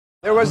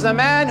There was a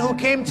man who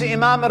came to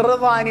Imam Ali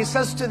Reza and he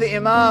says to the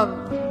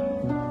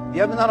Imam,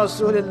 Ya ibn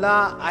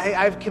Rasulullah,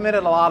 I've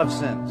committed a lot of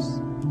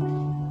sins.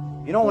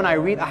 You know, when I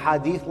read a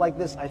hadith like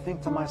this, I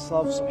think to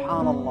myself,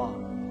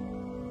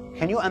 subhanallah,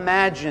 can you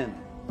imagine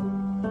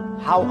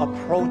how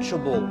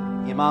approachable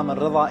Imam Ali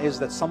Reza is,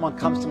 that someone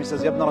comes to me and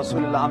says, Ya ibn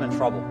Rasulullah, I'm in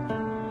trouble.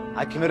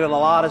 I committed a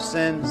lot of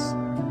sins.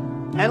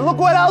 And look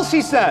what else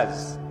he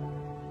says.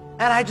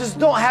 And I just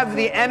don't have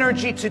the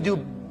energy to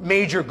do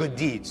major good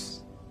deeds.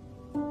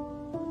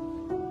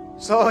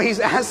 So he's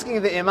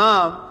asking the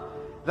Imam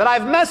that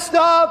I've messed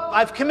up,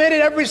 I've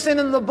committed every sin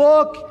in the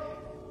book,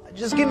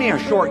 just give me a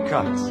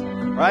shortcut,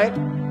 right?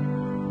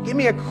 Give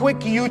me a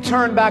quick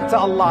U-turn back to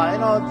Allah. You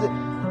know,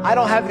 I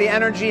don't have the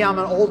energy, I'm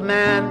an old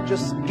man,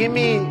 just give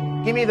me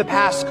the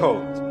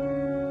passcode.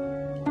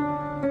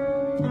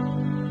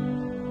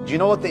 Do you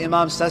know what the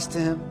Imam says to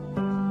him?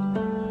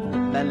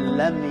 مَنْ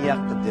لَمْ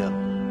يَقْدِرْ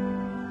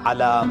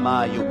عَلَى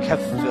مَا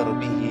يُكَفِّرْ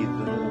بِهِ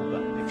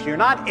ذُنُوبًا. If you're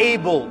not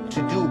able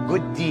to do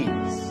good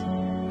deeds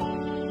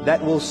that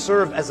will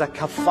serve as a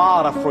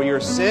kafara for your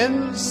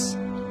sins,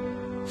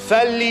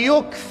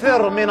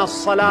 فَلْيُكْثِرْ مِنَ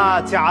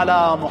الصَّلَاةِ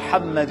عَلَى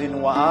مُحَمَّدٍ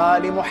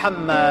وَآلِ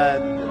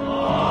مُحَمَّدٍ.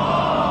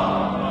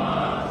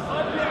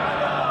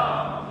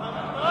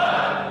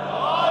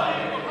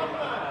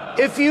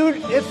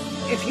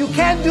 If you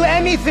can't do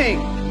anything,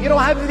 you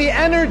don't have the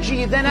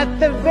energy, then at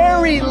the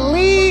very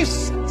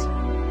least,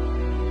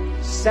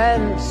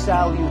 send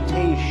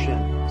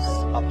salutations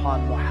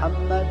upon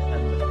Muhammad and